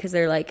body because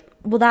they're like,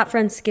 well, that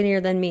friend's skinnier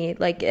than me.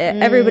 Like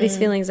everybody's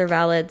feelings are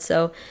valid.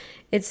 So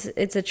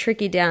it's a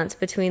tricky dance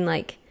between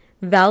like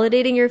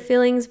validating your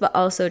feelings but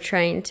also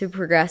trying to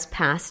progress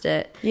past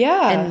it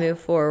and move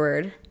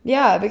forward.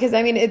 Yeah, because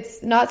I mean,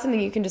 it's not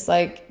something you can just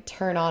like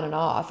turn on and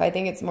off. I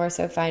think it's more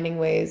so finding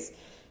ways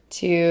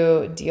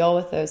to deal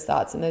with those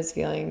thoughts and those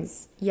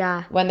feelings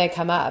when they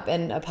come up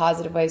in a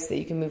positive way so that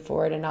you can move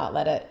forward and not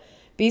let it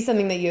be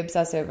something that you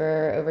obsess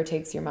over,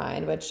 overtakes your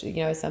mind, which, you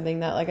know, is something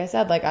that, like I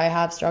said, like I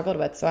have struggled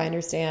with. So I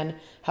understand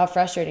how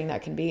frustrating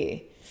that can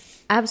be.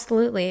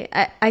 Absolutely.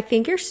 I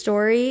think your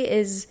story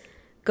is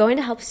going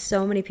to help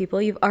so many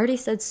people. You've already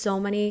said so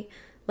many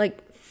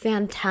like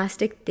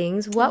fantastic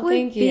things. What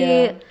would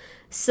be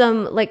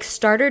some like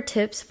starter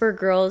tips for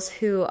girls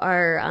who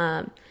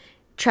are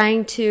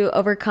trying to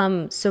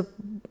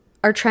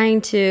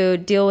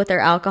deal with their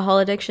alcohol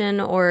addiction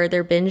or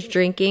their binge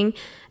drinking?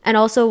 And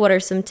also, what are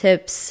some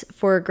tips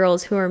for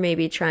girls who are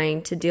maybe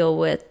trying to deal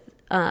with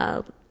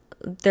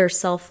their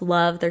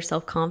self-love, their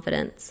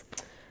self-confidence?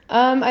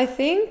 I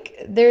think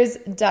there's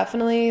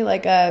definitely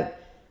like a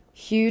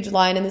huge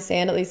line in the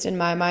sand, at least in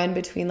my mind,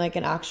 between like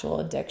an actual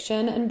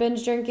addiction and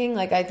binge drinking.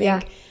 Like I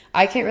think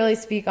I can't really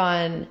speak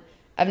on,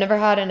 I've never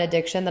had an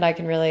addiction that I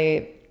can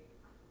really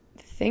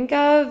think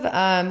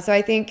of. So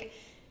I think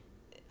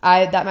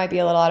that might be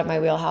a little out of my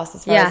wheelhouse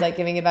as far as like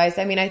giving advice.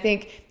 I mean, I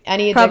think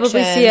any addiction,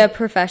 probably see a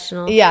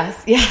professional.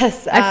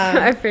 Yes.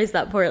 I phrased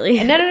that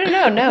poorly.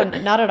 No,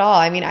 not at all.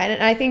 I mean,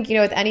 I think, you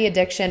know, with any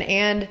addiction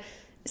and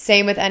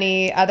same with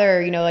any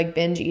other, you know, like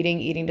binge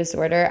eating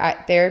disorder,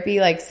 therapy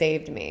like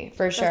saved me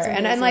for sure.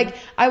 And like,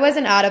 I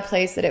wasn't at a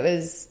place that it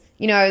was,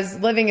 you know, I was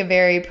living a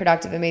very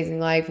productive, amazing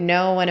life.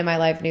 No one in my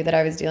life knew that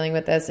I was dealing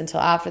with this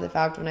until after the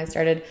fact when I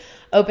started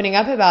opening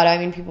up about it. I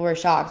mean, people were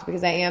shocked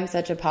because I am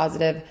such a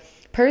positive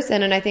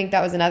person. And I think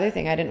that was another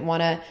thing. I didn't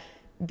want to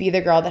be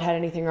the girl that had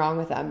anything wrong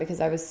with them because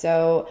I was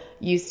so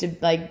used to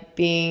like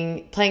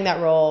playing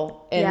that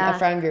role in a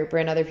friend group or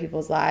in other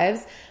people's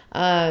lives.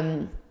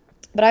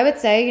 But I would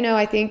say, you know,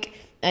 I think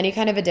any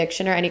kind of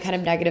addiction or any kind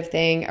of negative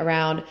thing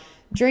around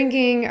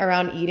drinking,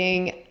 around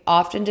eating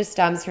often just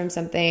stems from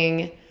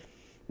something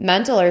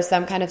mental or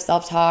some kind of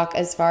self-talk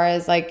as far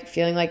as like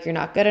feeling like you're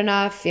not good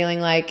enough, feeling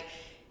like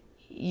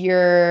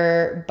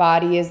your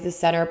body is the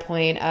center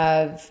point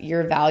of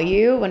your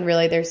value when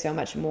really there's so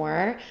much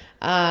more.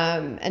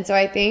 And so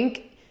I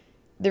think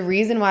the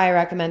reason why I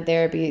recommend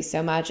therapy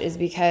so much is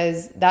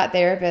because that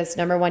therapist,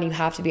 number one, you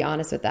have to be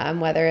honest with them,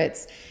 whether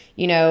it's,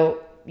 you know,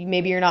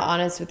 maybe you're not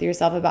honest with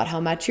yourself about how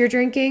much you're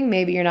drinking.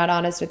 Maybe you're not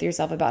honest with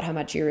yourself about how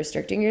much you're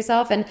restricting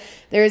yourself. And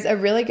there's a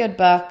really good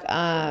book.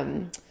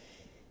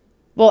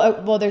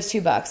 Well, there's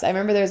two books. I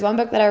remember there's one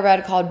book that I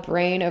read called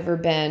Brain Over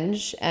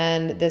Binge.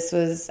 And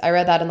I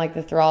read that in like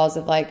the thralls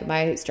of like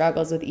my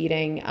struggles with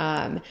eating.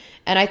 And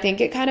I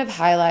think it kind of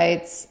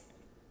highlights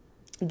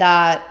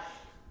that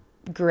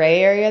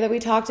gray area that we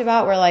talked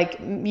about where like,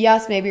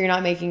 yes, maybe you're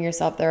not making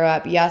yourself throw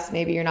up. Yes,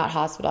 maybe you're not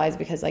hospitalized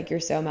because like you're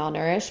so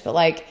malnourished, but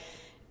like,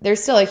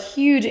 there's still a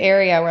huge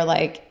area where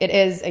like it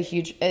is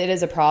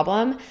a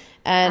problem.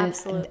 And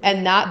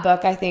that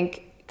book, I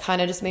think,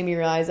 kind of just made me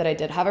realize that I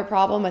did have a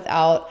problem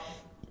without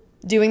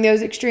doing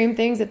those extreme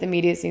things that the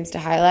media seems to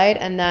highlight.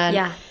 And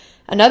then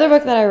another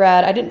book that I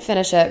read, I didn't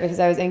finish it because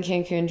I was in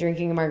Cancun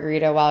drinking a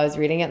margarita while I was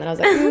reading it. And then I was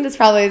like, this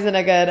probably isn't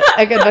a good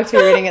book to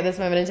be reading at this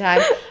moment in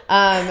time.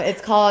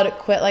 It's called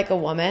Quit Like a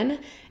Woman.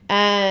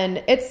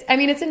 And it's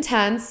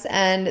intense,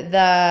 and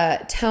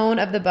the tone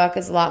of the book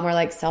is a lot more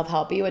like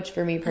self-helpy, which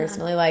for me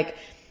personally, like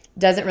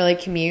doesn't really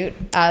commute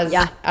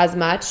as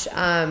much.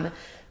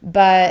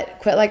 But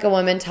Quit Like a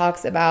Woman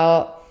talks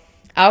about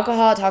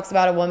alcohol. It talks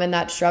about a woman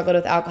that struggled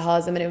with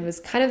alcoholism, and it was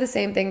kind of the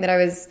same thing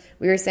that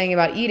we were saying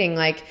about eating.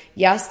 Like,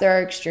 yes, there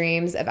are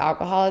extremes of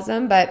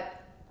alcoholism, but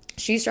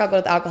she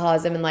struggled with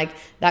alcoholism in like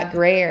that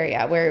gray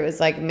area where it was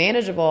like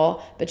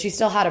manageable, but she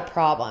still had a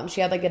problem.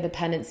 She had like a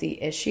dependency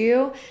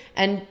issue,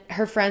 and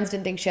her friends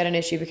didn't think she had an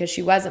issue because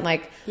she wasn't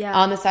like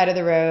on the side of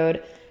the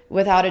road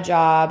without a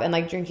job and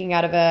like drinking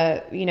out of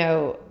a, you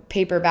know,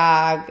 paper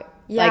bag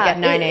like at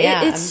 9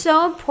 a.m. It's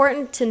so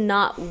important to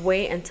not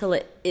wait until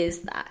it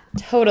is that.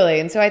 Totally.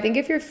 And so I think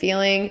if you're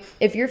feeling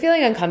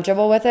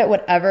uncomfortable with it,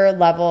 whatever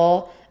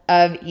level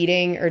of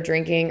eating or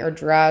drinking or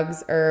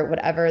drugs or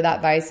whatever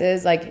that vice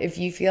is, like if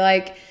you feel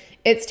like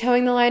it's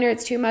towing the line or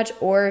it's too much,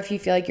 or if you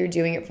feel like you're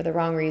doing it for the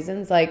wrong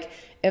reasons, like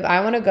if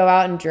I want to go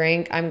out and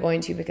drink, I'm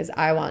going to because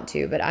I want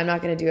to, but I'm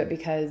not going to do it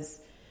because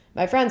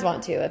my friends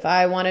want to. If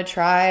I want to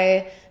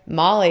try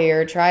Molly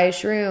or try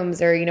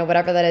shrooms or, you know,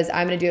 whatever that is,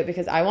 I'm going to do it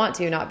because I want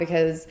to, not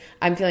because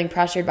I'm feeling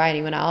pressured by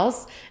anyone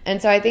else.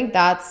 And so I think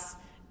that's,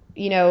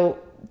 you know,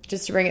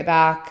 just to bring it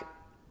back,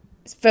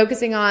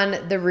 focusing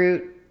on the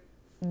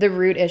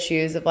root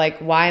issues of like,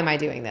 why am I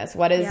doing this?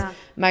 What is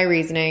my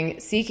reasoning?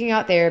 Seeking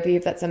out therapy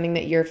if that's something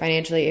that you're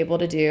financially able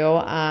to do.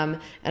 And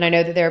I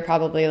know that there are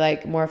probably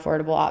like more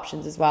affordable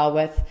options as well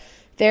with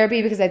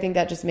therapy, because I think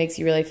that just makes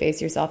you really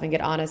face yourself and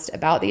get honest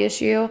about the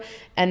issue.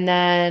 And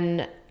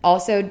then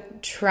also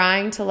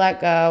trying to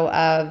let go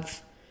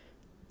of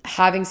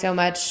having so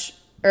much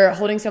or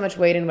holding so much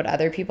weight in what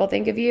other people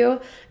think of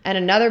you. And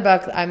another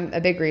book, I'm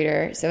a big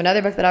reader, so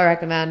another book that I'll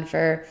recommend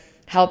for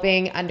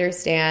helping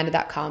understand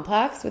that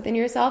complex within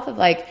yourself of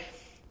like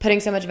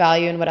putting so much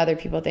value in what other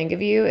people think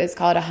of you is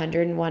called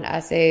 101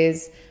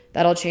 Essays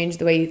That'll Change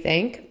the Way You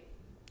Think.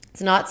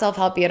 It's not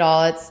self-helpy at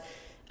all. It's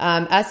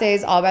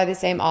essays all by the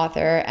same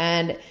author,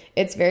 and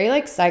it's very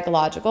like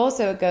psychological.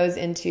 So it goes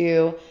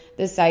into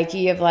the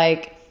psyche of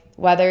like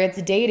whether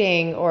it's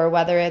dating or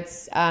whether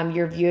it's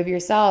your view of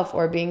yourself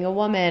or being a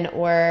woman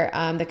or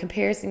the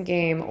comparison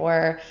game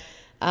or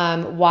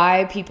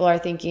why people are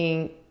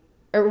thinking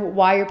or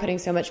why you're putting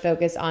so much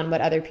focus on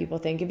what other people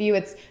think of you.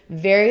 It's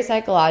very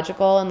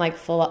psychological and like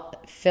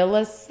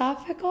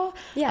philosophical.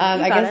 Yeah,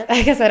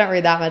 I guess I don't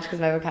read that much because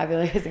my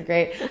vocabulary isn't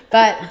great.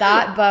 But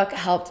that book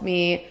helped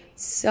me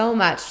so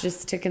much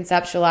just to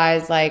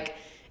conceptualize like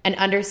and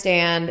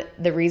understand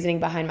the reasoning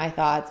behind my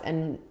thoughts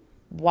and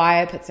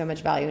why I put so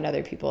much value in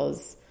other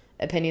people's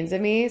opinions of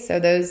me.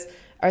 So those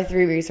are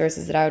 3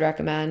 resources that I would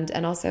recommend.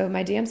 And also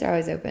my DMs are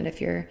always open.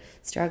 If you're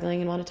struggling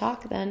and want to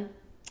talk, then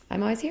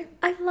I'm always here.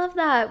 I love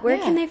that. Where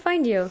can they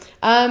find you?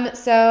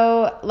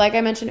 So like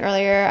I mentioned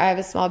earlier, I have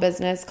a small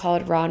business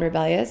called Raw and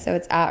Rebellious. So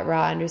it's at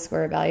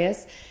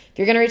raw_rebellious. If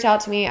you're going to reach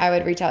out to me, I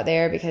would reach out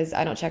there because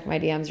I don't check my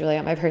DMs really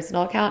on my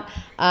personal account.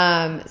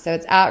 So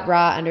it's at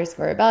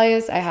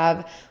raw_rebellious. I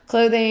have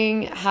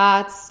clothing,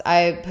 hats.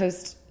 I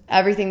post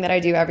everything that I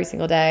do every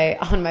single day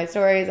on my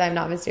stories. I'm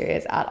not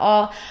mysterious at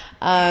all.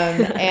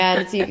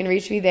 And so you can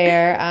reach me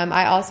there.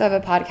 I also have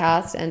a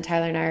podcast, and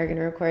Tyler and I are going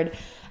to record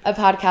a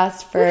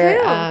podcast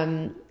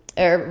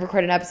or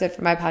record an episode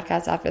for my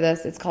podcast after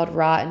this. It's called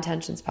Raw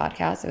Intentions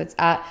Podcast. So it's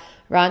at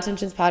Raw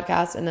Intentions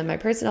Podcast. And then my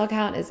personal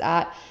account is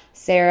at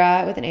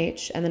Sarah with an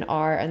H and then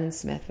R and then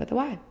Smyth with a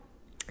Y.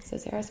 So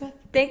Sarah Smyth.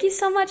 Thank you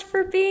so much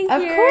for being here.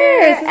 Of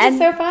course. This is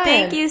so fun.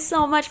 Thank you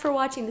so much for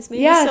watching. This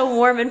made me so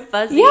warm and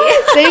fuzzy.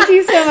 Yes. Thank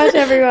you so much,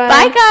 everyone.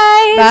 Bye,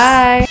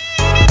 guys. Bye.